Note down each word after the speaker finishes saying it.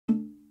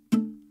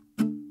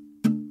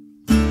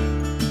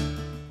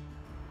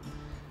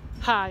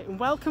Hi and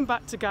welcome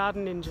back to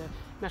Garden Ninja.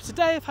 Now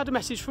today I've had a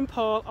message from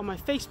Paul on my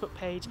Facebook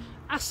page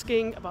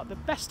asking about the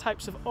best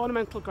types of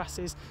ornamental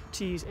grasses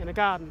to use in a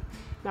garden.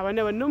 Now I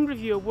know a number of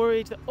you are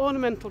worried that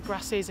ornamental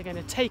grasses are going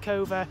to take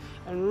over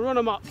and run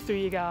amok through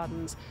your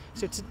gardens.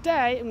 So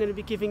today I'm going to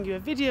be giving you a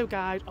video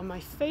guide on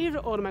my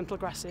favourite ornamental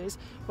grasses,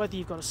 whether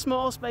you've got a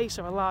small space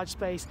or a large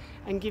space,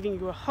 and giving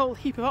you a whole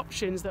heap of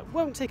options that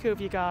won't take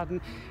over your garden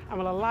and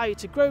will allow you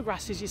to grow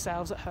grasses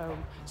yourselves at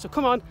home. So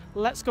come on,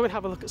 let's go and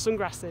have a look at some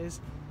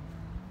grasses.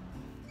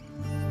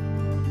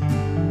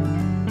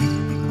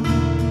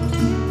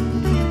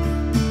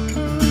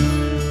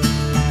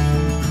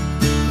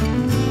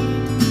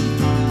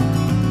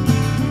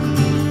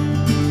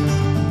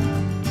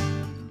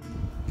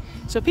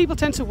 So people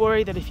tend to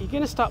worry that if you're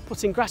going to start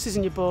putting grasses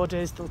in your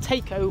borders, they'll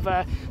take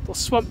over, they'll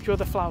swamp your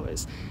other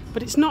flowers.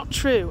 But it's not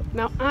true.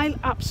 Now I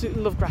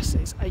absolutely love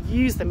grasses. I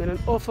use them in an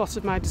awful lot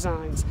of my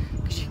designs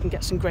because you can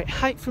get some great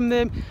height from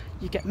them,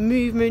 you get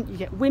movement, you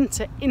get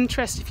winter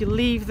interest if you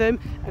leave them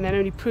and then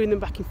only prune them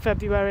back in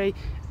February.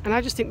 And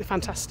I just think they're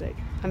fantastic.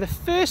 And the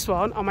first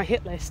one on my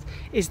hit list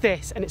is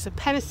this, and it's a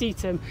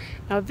pennisetum.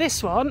 Now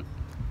this one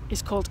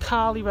is called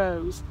Carly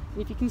Rose.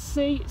 And if you can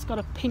see, it's got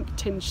a pink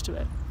tinge to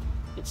it.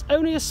 It's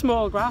only a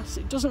small grass,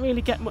 it doesn't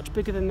really get much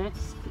bigger than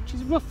this, which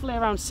is roughly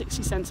around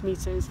 60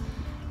 centimetres.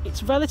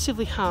 It's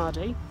relatively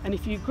hardy, and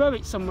if you grow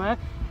it somewhere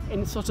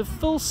in sort of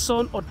full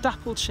sun or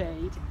dappled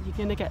shade, you're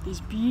going to get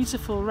these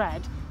beautiful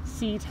red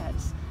seed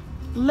heads.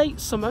 Late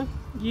summer,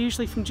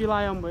 usually from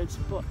July onwards,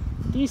 but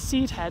these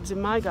seed heads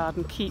in my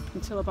garden keep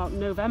until about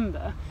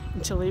November,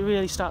 until they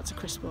really start to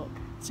crisp up.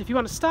 So if you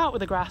want to start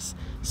with a grass,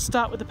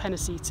 start with the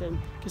pennisetum,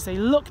 because they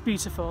look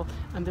beautiful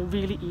and they're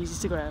really easy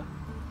to grow.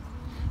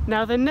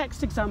 Now the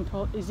next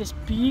example is this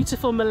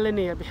beautiful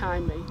Molinia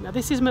behind me. Now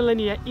this is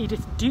Molinia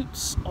Edith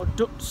Dutz, or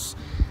Dutz.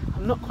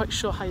 I'm not quite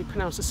sure how you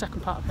pronounce the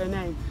second part of her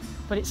name,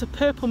 but it's a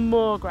purple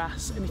moor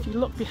grass, and if you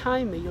look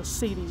behind me you'll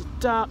see these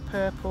dark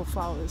purple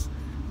flowers,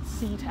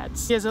 seed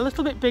heads. It's a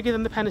little bit bigger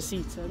than the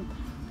pennisetum,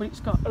 but it's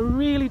got a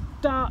really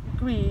dark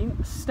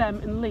green stem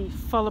and leaf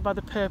followed by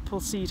the purple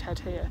seed head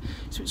here.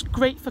 So it's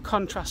great for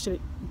contrast and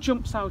it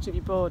jumps out of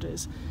your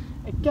borders.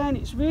 Again,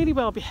 it's really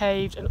well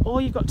behaved, and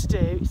all you've got to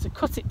do is to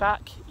cut it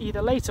back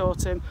either late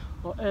autumn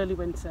or early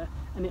winter,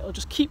 and it'll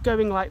just keep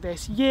going like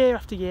this year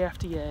after year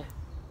after year.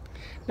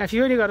 Now if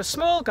you've only got a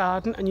small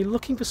garden and you're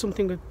looking for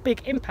something with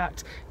big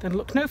impact, then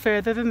look no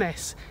further than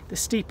this, the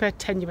Stipa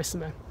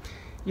tenuissima.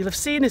 You'll have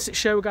seen this at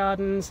show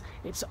gardens,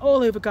 it's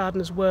all over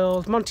Gardener's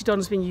World. Monty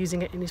Don's been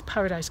using it in his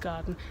Paradise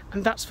garden,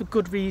 and that's for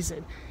good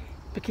reason,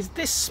 because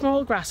this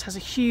small grass has a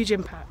huge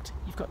impact.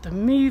 You've got the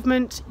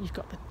movement, you've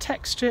got the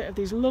texture of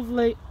these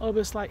lovely,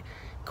 almost like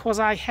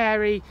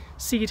quasi-hairy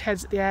seed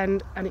heads at the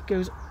end, and it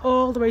goes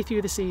all the way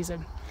through the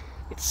season.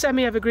 It's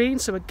semi-evergreen,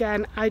 so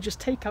again, I just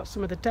take out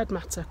some of the dead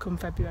matter come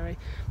February,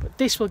 but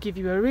this will give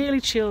you a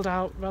really chilled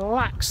out,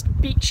 relaxed,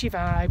 beachy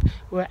vibe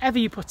wherever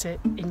you put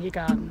it in your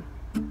garden.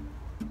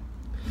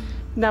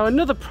 Now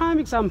another prime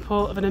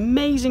example of an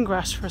amazing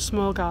grass for a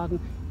small garden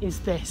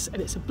is this,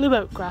 and it's a blue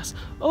oak grass,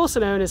 also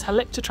known as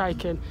Halicta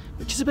trichum,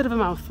 which is a bit of a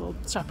mouthful,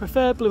 so I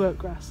prefer blue oak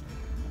grass.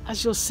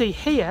 As you'll see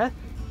here,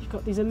 you've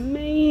got these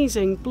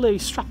amazing blue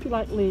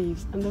strappy-like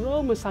leaves, and they're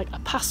almost like a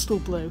pastel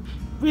blue,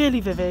 really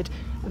vivid,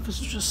 and for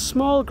such a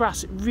small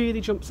grass it really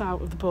jumps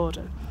out of the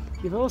border.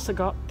 You've also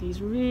got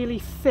these really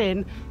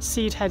thin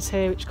seed heads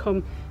here which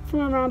come from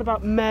around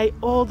about May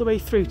all the way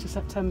through to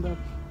September.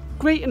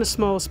 Great in a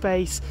small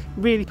space,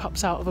 really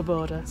pops out of a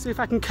border. So if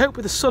I can cope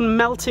with the sun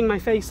melting my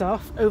face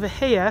off, over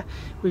here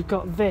we've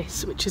got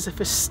this, which is a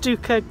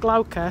Festuca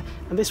glauca,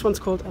 and this one's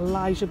called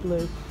Elijah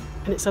Blue.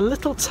 And it's a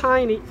little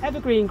tiny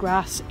evergreen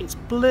grass, it's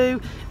blue,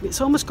 and it's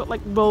almost got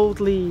like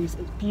rolled leaves,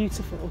 it's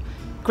beautiful.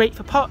 Great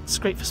for pots,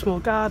 great for small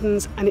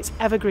gardens, and it's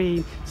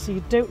evergreen, so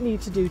you don't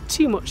need to do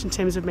too much in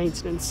terms of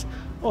maintenance.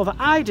 All that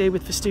I do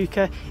with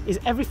Festuca is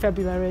every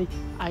February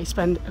I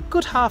spend a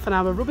good half an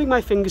hour rubbing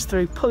my fingers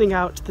through, pulling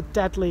out the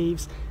dead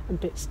leaves and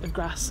bits of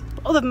grass.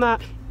 But other than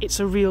that, it's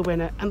a real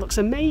winner and looks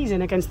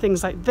amazing against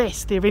things like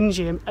this, the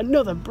Eryngium,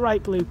 another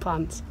bright blue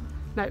plant.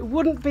 Now it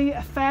wouldn't be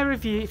a fair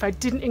review if I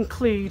didn't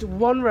include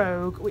one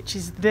rogue, which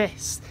is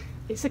this.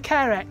 It's a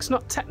Carex,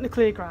 not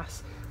technically a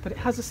grass, but it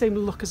has the same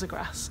look as a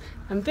grass.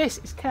 And this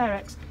is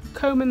Carex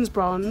Coman's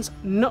Bronze,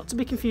 not to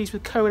be confused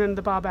with Conan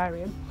the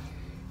Barbarian.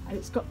 And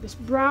it's got this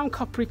brown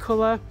coppery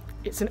colour,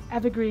 it's an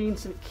evergreen,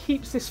 so it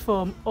keeps this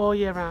form all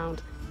year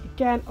round.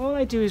 Again, all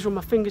I do is run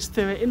my fingers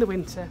through it in the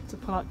winter to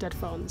pull out dead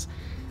fronds.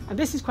 And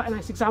this is quite a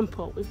nice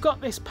example. We've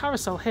got this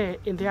parasol here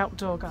in the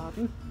outdoor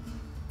garden,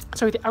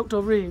 sorry, the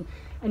outdoor room,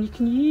 and you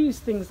can use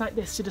things like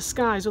this to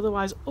disguise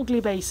otherwise ugly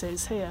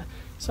bases here.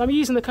 So I'm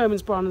using the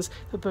Coman's Bronze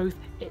for both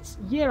its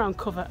year-round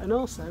cover and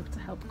also to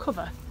help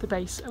cover the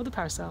base of the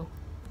parasol.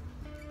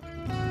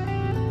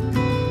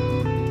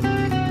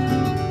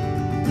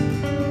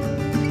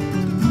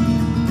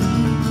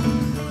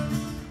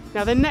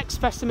 Now the next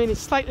specimen is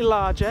slightly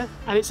larger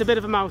and it's a bit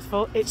of a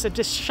mouthful. It's a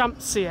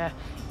Deschampsia.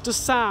 It does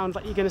sound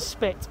like you're going to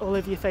spit all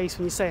over your face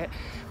when you say it.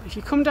 But if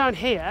you come down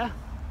here,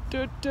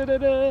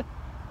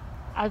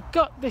 I've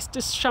got this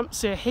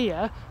Deschampsia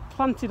here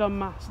planted en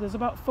masse. There's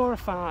about 4 or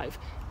 5,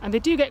 and they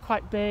do get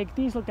quite big.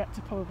 These will get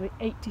to probably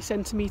 80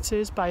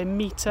 centimetres by a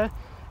metre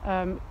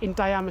in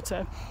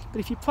diameter. But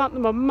if you plant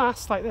them en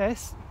masse like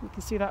this, you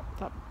can see that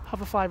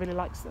hoverfly really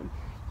likes them.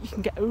 You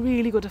can get a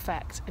really good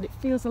effect, and it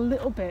feels a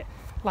little bit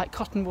like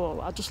cotton wool.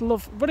 I just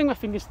love running my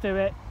fingers through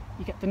it.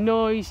 You get the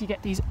noise, you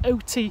get these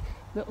oaty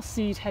little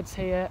seed heads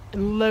here,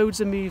 and loads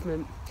of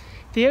movement.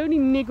 The only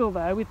niggle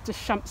though with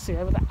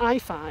Deschampsia that I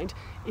find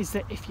is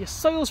that if your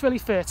soil's really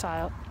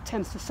fertile, it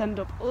tends to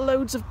send up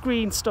loads of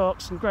green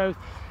stalks and growth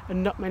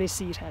and not many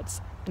seed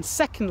heads. And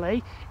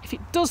secondly, if it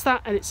does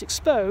that and it's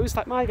exposed,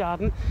 like my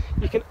garden,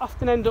 you can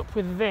often end up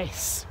with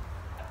this,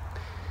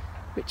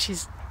 which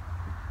is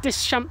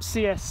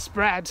Deschampsia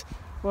spread,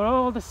 where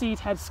all the seed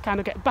heads kind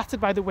of get battered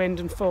by the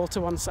wind and fall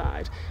to one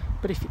side.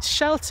 But if it's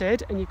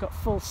sheltered and you've got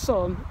full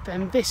sun,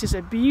 then this is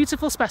a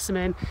beautiful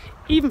specimen,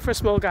 even for a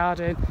small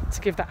garden,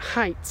 to give that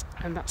height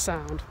and that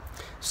sound.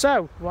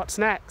 So, what's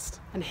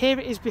next? And here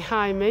it is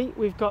behind me.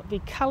 We've got the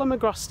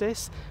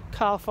Calamagrostis,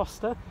 Carl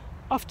Foster,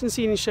 often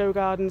seen in show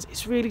gardens.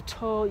 It's really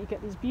tall. You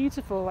get these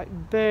beautiful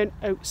like burnt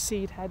oak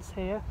seed heads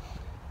here.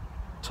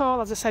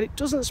 Tall, as I said, it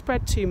doesn't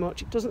spread too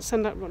much. It doesn't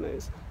send out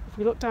runners. If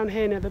we look down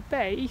here near the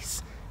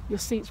base, you'll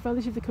see it's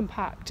relatively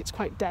compact. It's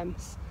quite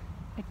dense.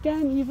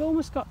 Again, you've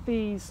almost got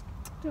these,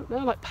 I don't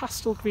know, like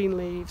pastel green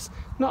leaves.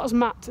 Not as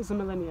matte as the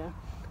Millennia,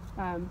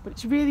 but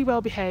it's really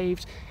well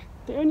behaved.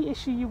 The only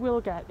issue you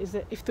will get is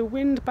that if the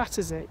wind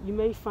batters it, you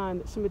may find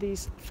that some of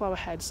these flower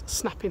heads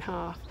snap in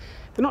half.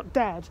 They're not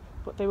dead,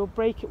 but they will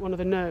break at one of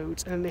the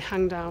nodes and then they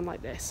hang down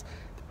like this.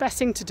 The best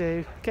thing to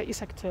do, get your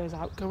secateurs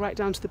out, go right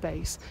down to the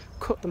base,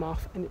 cut them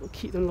off, and it will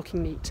keep them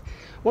looking neat.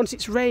 Once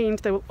it's rained,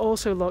 they will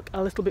also look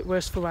a little bit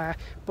worse for wear,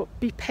 but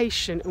be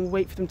patient and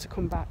wait for them to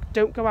come back.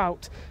 Don't go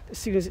out as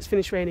soon as it's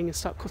finished raining and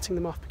start cutting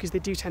them off, because they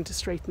do tend to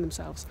straighten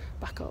themselves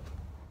back up.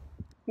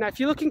 Now, if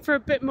you're looking for a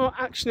bit more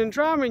action and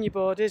drama in your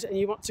borders and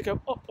you want to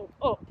go up, up,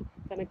 up,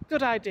 then a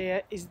good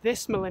idea is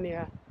this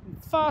Millennia.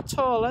 Far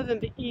taller than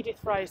the Edith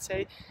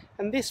variety,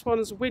 and this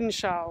one's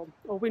Windschal,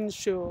 or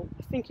Windschul.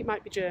 I think it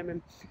might be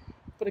German.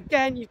 But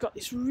again, you've got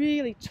this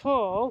really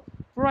tall,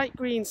 bright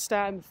green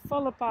stem,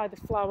 followed by the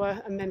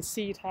flower and then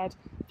seed head.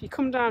 If you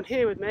come down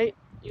here with me,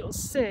 you'll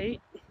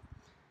see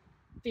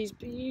these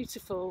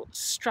beautiful,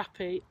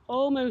 strappy,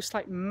 almost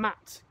like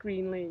matte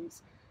green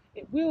leaves.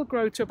 It will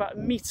grow to about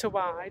 1 metre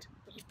wide,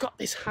 but you've got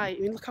this height.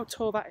 I mean, look how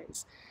tall that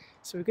is.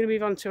 So we're going to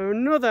move on to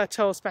another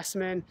tall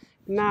specimen.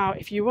 Now,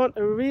 if you want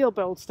a real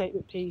bold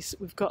statement piece,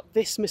 we've got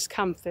this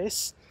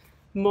Miscanthus,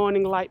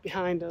 Morning Light,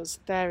 behind us.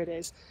 There it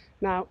is.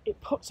 Now, it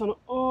puts on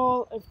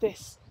all of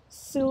this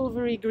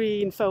silvery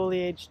green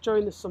foliage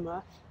during the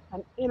summer,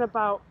 and in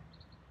about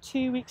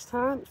 2 weeks'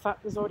 time, in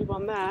fact, there's already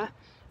one there,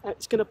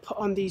 it's going to put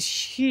on these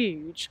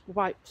huge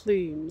white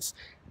plumes.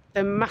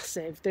 They're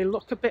massive. They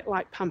look a bit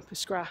like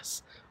pampas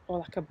grass or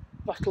like a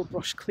bottle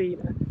brush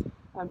cleaner.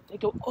 They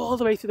go all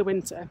the way through the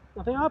winter.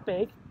 Now, they are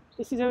big.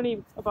 This is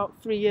only about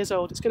 3 years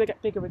old. It's going to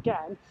get bigger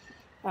again.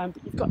 But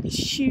you've got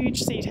these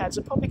huge seed heads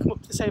that probably come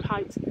up to the same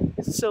height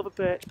as the silver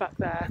birch back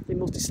there, the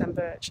multi-stem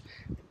birch.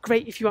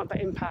 Great if you want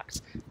that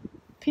impact.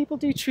 People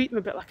do treat them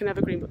a bit like an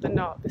evergreen, but they're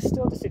not. They're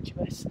still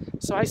deciduous,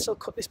 so I still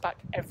cut this back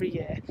every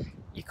year.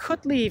 You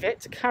could leave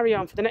it to carry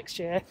on for the next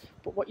year,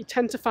 but what you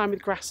tend to find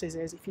with grasses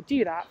is if you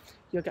do that,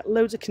 you'll get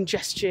loads of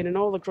congestion and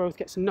all the growth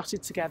gets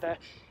knotted together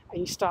and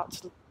you start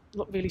to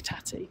look really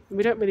tatty, and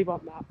we don't really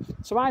want that.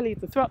 So I leave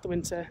them throughout the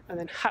winter and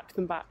then hack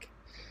them back.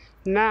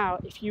 Now,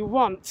 if you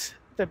want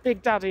the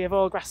big daddy of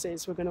all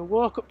grasses, we're going to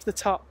walk up to the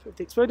top of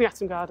the Exploding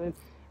Atom Garden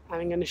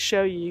and I'm going to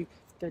show you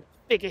the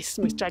biggest,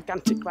 most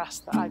gigantic grass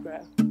that I grow.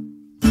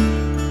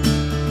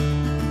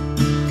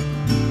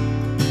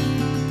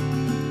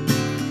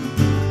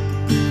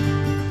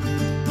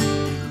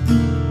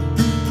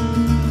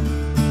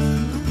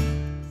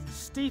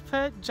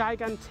 Stipa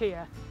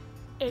gigantea.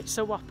 It's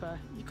a whopper.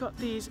 You've got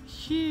these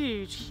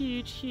huge,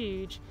 huge,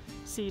 huge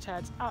seed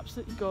heads,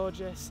 absolutely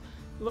gorgeous.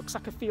 Looks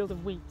like a field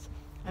of wheat.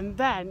 And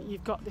then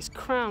you've got this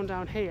crown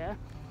down here,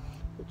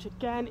 which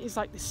again is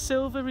like this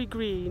silvery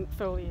green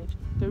foliage.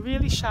 They're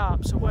really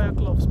sharp, so wear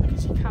gloves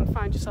because you can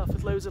find yourself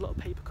with loads of little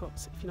paper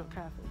cuts if you're not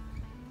careful.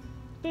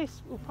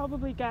 This will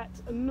probably get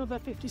another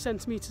 50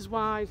 centimetres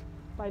wide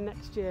by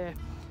next year.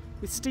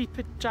 With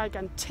Stipa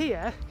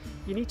gigantea,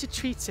 you need to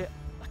treat it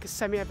like a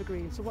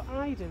semi-evergreen. So what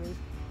I do is,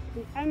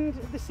 at the end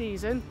of the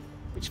season,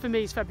 which for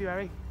me is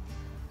February,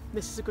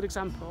 this is a good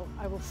example,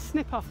 I will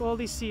snip off all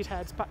these seed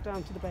heads back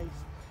down to the base,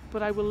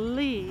 but I will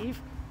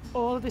leave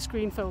all of this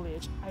green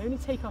foliage. I only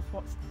take off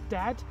what's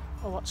dead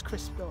or what's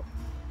crisped up.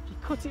 If you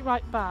cut it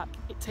right back,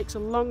 it takes a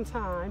long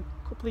time,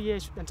 a couple of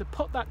years, then to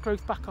put that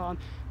growth back on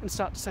and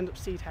start to send up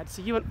seed heads.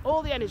 So you want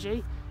all the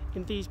energy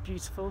in these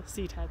beautiful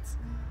seed heads.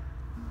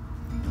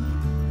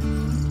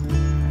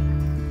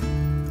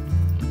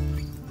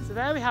 So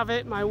there we have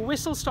it, my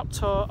whistle-stop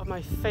tour of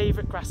my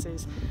favourite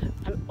grasses.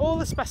 And all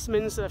the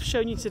specimens that I've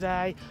shown you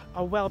today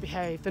are well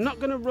behaved. They're not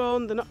going to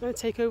run, they're not going to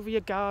take over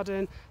your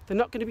garden, they're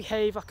not going to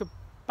behave like a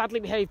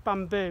badly behaved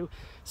bamboo.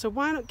 So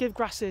why not give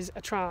grasses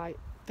a try?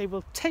 they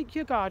will take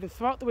your garden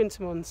throughout the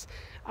winter months,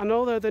 and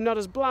although they're not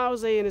as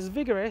blousy and as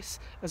vigorous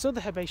as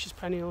other herbaceous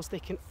perennials, they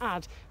can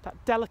add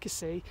that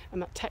delicacy and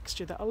that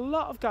texture that a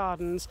lot of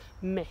gardens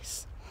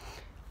miss.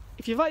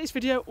 If you've liked this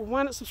video,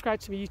 why not subscribe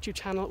to my YouTube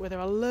channel, where there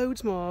are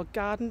loads more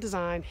garden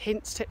design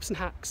hints, tips and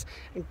hacks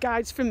and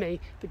guides from me,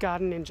 the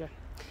Garden Ninja.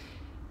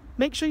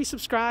 Make sure you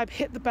subscribe,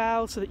 hit the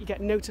bell so that you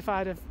get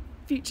notified of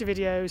future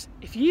videos.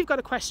 If you've got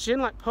a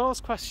question like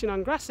Paul's question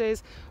on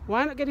grasses,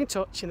 why not get in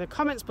touch in the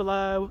comments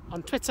below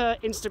on Twitter,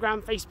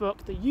 Instagram,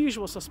 Facebook, the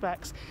usual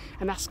suspects,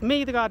 and ask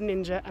me, the Garden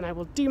Ninja, and I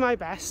will do my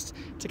best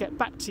to get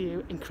back to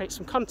you and create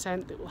some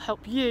content that will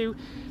help you,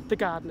 the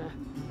gardener.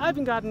 I've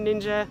been Garden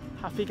Ninja,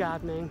 happy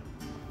gardening.